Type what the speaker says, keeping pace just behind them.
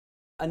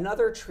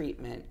Another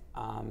treatment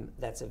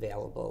that's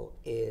available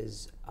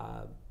is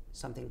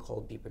something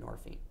called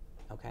buprenorphine.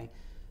 Okay,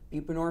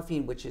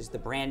 buprenorphine, which is the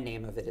brand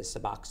name of it, is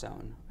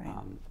Suboxone, Right.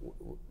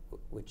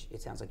 Which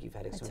it sounds like you've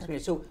had some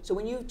experience. So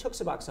when you took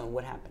Suboxone,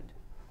 what happened?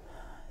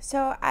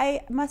 So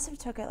I must have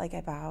took it like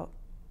it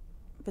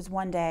was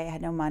one day. I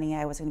had no money.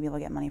 I wasn't going to be able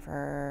to get money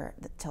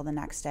till the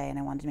next day, and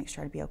I wanted to make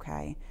sure I'd be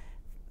okay,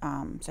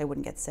 so I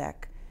wouldn't get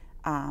sick.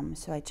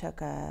 So I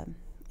took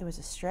it was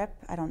a strip.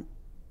 I don't.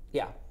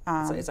 Yeah,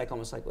 it's like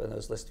almost like one of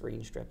those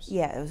Listerine strips.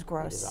 Yeah, it was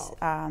gross.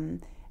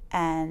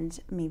 And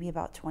maybe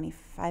about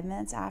 25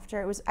 minutes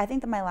after, I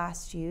think that my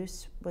last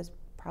use was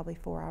probably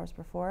 4 hours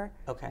before.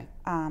 Okay.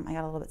 I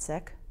got a little bit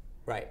sick.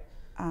 Right.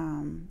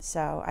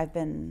 So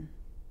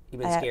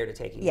You've been scared of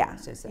taking it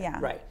since then. Yeah.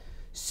 Right.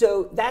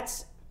 So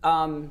that's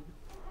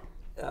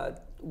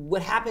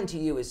what happened to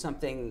you is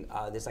something.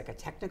 There's like a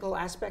technical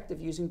aspect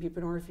of using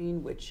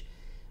buprenorphine, which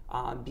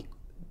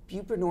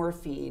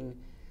buprenorphine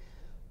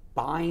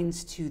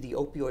binds to the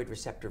opioid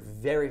receptor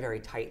very, very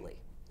tightly.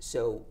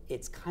 So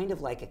it's kind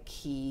of like a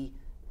key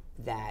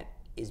that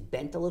is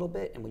bent a little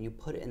bit, and when you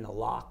put it in the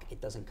lock,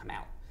 it doesn't come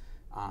out.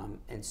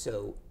 And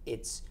so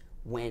it's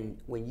when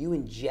you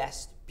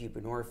ingest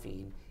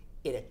buprenorphine,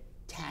 it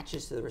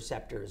attaches to the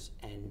receptors,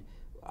 and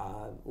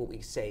what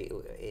we say,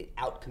 it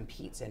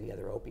outcompetes any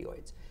other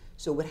opioids.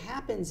 So what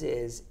happens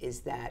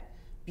is that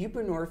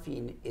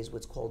buprenorphine is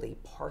what's called a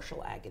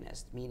partial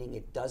agonist, meaning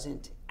it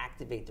doesn't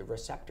activate the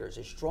receptors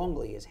as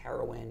strongly as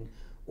heroin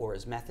or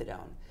as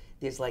methadone.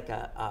 There's like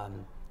a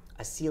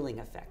ceiling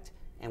effect.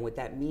 And what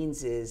that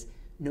means is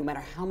no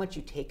matter how much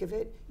you take of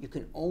it, you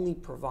can only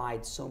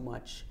provide so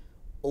much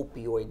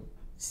opioid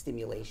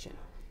stimulation.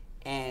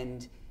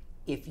 And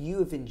if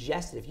you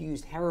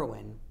used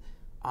heroin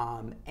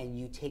and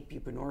you take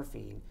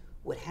buprenorphine,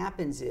 what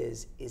happens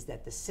is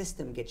that the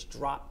system gets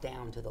dropped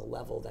down to the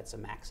level that's a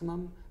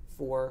maximum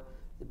for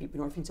the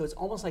buprenorphine. So it's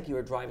almost like you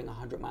were driving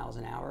 100 miles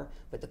an hour,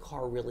 but the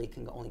car really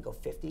can only go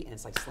 50, and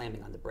it's like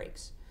slamming on the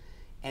brakes.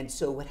 And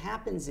so what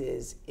happens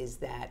is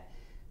that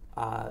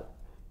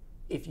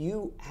if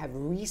you have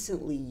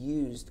recently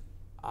used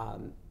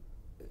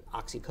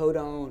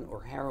oxycodone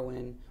or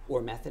heroin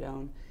or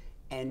methadone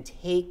and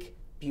take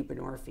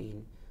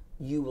buprenorphine,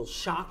 you will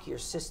shock your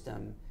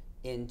system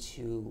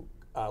into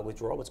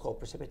withdrawal, what's called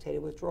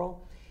precipitated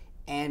withdrawal,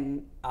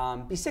 and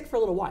be sick for a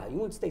little while. You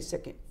won't stay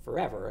sick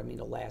forever. I mean,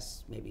 it'll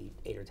last maybe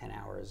 8 or 10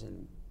 hours,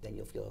 and then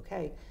you'll feel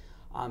okay.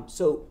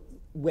 So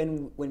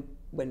when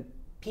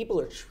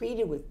people are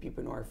treated with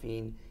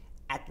buprenorphine,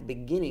 at the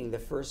beginning, the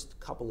first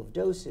couple of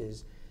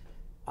doses,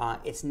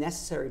 it's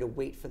necessary to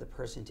wait for the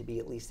person to be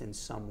at least in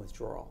some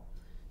withdrawal.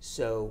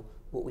 So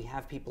what we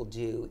have people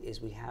do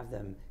is we have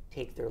them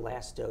take their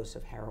last dose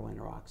of heroin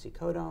or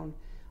oxycodone,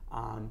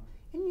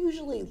 and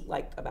usually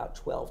like about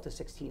 12 to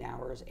 16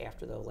 hours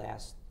after the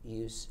last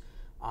use,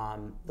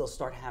 they'll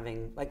start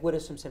having, like, what are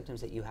some symptoms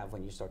that you have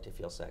when you start to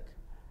feel sick?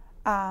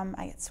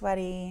 I get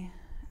sweaty,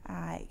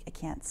 I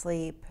can't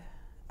sleep,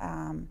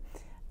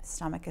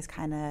 stomach is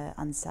kind of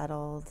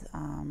unsettled,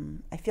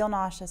 I feel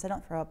nauseous. I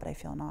don't throw up, but I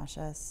feel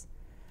nauseous.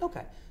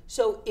 Okay,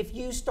 so if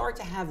you start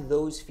to have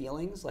those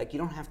feelings, like, you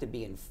don't have to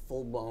be in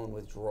full-blown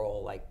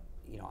withdrawal, like,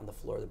 you know, on the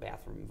floor of the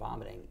bathroom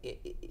vomiting.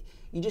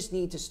 You just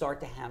need to start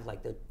to have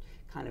like the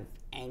kind of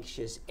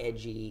anxious,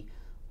 edgy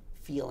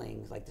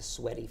feeling, like the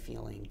sweaty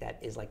feeling that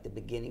is like the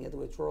beginning of the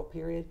withdrawal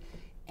period.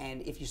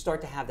 And if you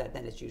start to have that,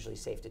 then it's usually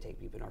safe to take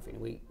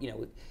buprenorphine.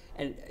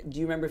 And do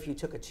you remember if you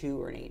took a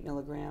 2 or an 8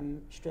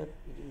 milligram strip?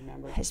 Do you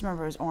remember? I just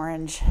remember it was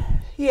orange.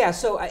 Yeah.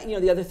 So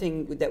the other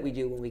thing that we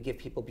do when we give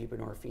people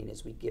buprenorphine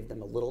is we give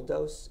them a little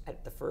dose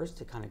at the first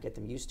to kind of get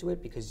them used to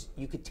it, because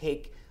you could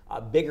take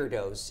a bigger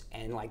dose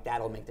and like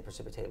that'll make the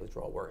precipitated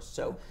withdrawal worse.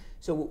 So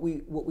what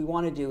we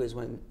want to do is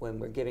when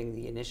we're giving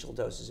the initial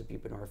doses of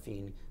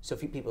buprenorphine, so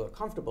if people are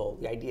comfortable,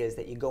 the idea is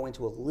that you go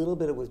into a little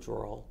bit of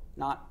withdrawal,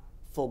 not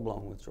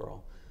full-blown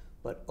withdrawal,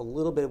 but a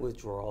little bit of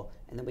withdrawal,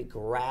 and then we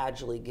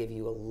gradually give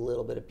you a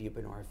little bit of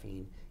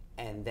buprenorphine,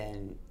 and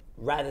then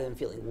rather than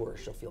feeling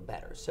worse, you'll feel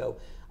better. So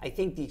I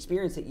think the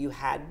experience that you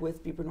had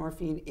with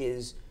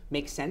buprenorphine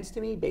makes sense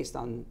to me based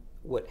on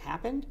what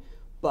happened,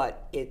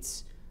 but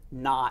it's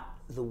not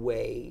the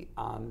way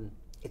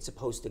it's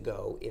supposed to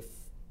go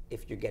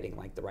if you're getting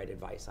like the right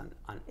advice on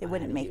it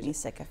wouldn't make me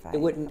sick if it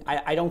wouldn't.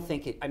 I don't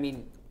think it. I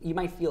mean, you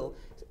might feel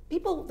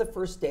people the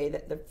first day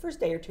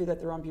or two that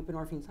they're on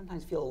buprenorphine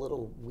sometimes feel a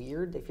little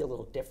weird. They feel a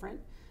little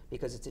different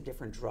because it's a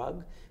different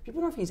drug.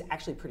 Buprenorphine is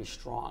actually pretty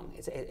strong.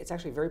 It's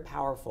actually very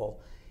powerful,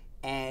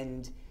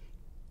 and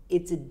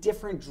it's a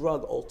different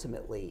drug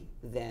ultimately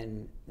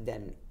than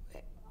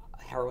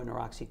heroin or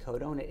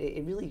oxycodone.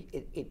 It really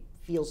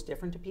feels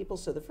different to people.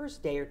 So the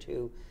first day or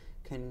two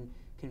can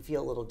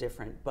feel a little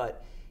different,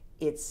 but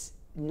it's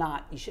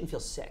not. You shouldn't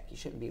feel sick. You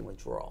shouldn't be in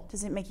withdrawal.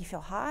 Does it make you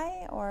feel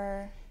high,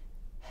 or?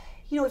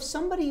 If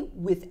somebody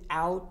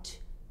without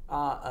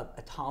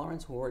a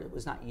tolerance or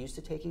was not used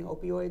to taking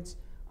opioids,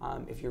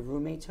 if your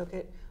roommate took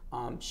it,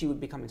 she would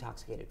become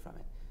intoxicated from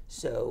it.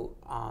 So,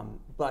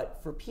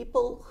 but for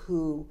people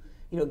who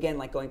again,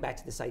 like going back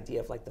to this idea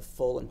of like the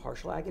full and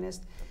partial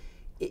agonist,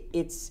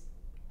 it's,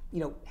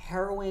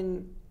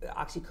 heroin,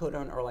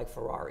 oxycodone are like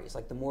Ferraris.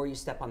 Like the more you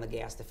step on the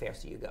gas, the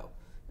faster you go.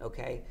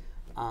 Okay.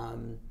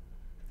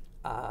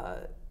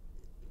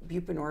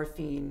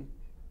 Buprenorphine,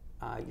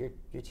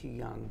 you're too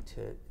young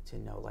to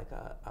know like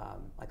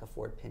a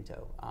Ford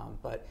Pinto,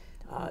 but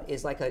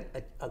is like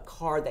a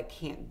car that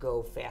can't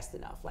go fast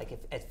enough. Like if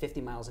at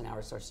 50 miles an hour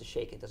it starts to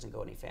shake, it doesn't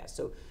go any fast.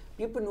 So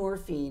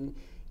buprenorphine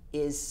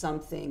is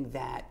something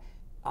that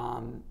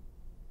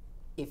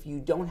if you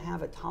don't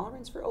have a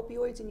tolerance for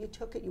opioids and you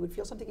took it, you would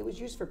feel something. It was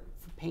used for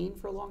pain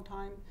for a long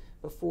time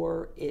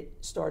before it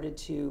started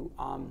to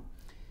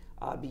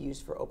be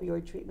used for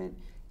opioid treatment.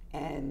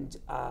 And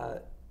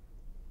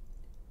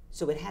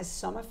so it has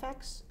some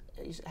effects,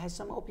 it has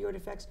some opioid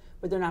effects,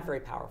 but they're not very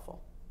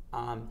powerful.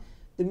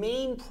 The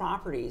main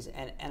properties,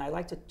 and I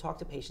like to talk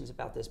to patients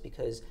about this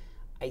because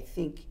I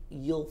think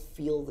you'll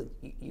feel that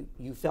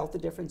you felt the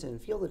difference and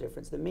feel the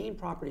difference. The main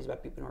properties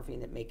about buprenorphine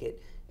that make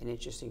it an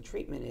interesting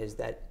treatment is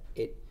that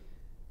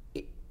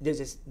there's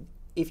this,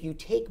 if you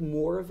take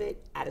more of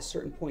it at a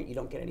certain point, you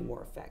don't get any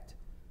more effect,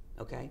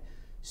 okay?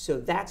 So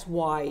that's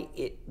why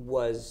it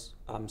was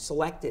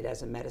selected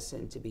as a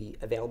medicine to be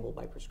available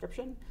by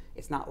prescription.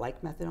 It's not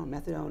like methadone.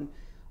 Methadone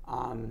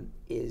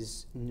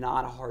is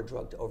not a hard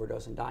drug to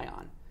overdose and die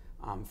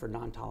on for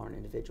non-tolerant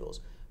individuals.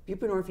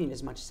 Buprenorphine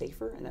is much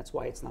safer, and that's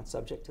why it's not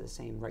subject to the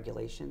same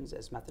regulations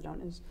as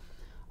methadone is.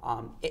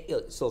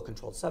 It's still a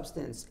controlled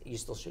substance. You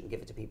still shouldn't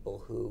give it to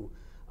people who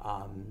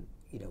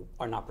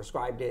are not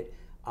prescribed it.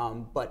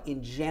 But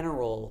in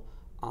general,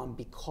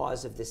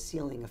 because of the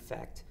ceiling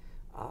effect,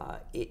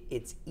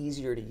 it's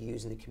easier to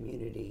use in the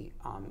community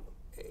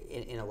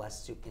in a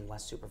less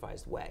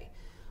supervised way.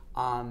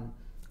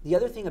 The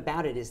other thing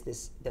about it is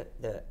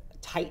the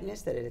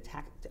tightness that it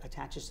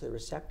attaches to the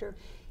receptor.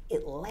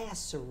 It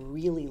lasts a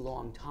really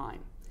long time.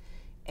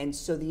 And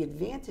so the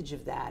advantage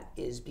of that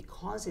is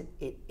because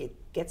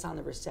it gets on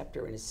the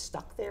receptor and is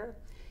stuck there,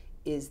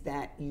 is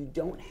that you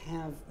don't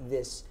have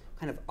this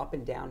kind of up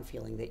and down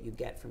feeling that you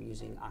get from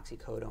using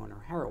oxycodone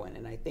or heroin.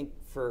 And I think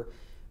for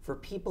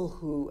people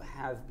who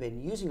have been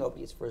using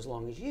opiates for as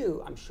long as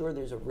you, I'm sure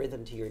there's a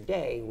rhythm to your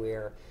day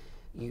where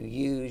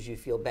you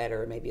feel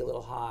better, maybe a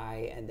little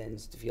high, and then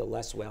feel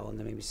less well, and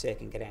then maybe sick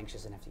and get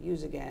anxious and have to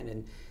use again.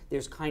 And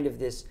there's kind of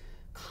this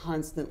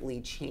constantly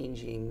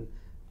changing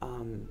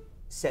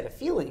set of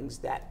feelings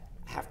that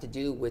have to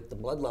do with the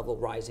blood level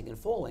rising and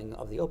falling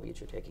of the opiates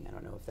you're taking. I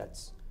don't know if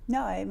that's...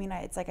 No, I mean,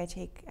 it's like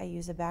I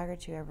use a bag or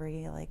two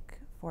every like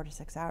 4 to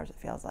 6 hours, it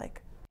feels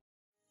like.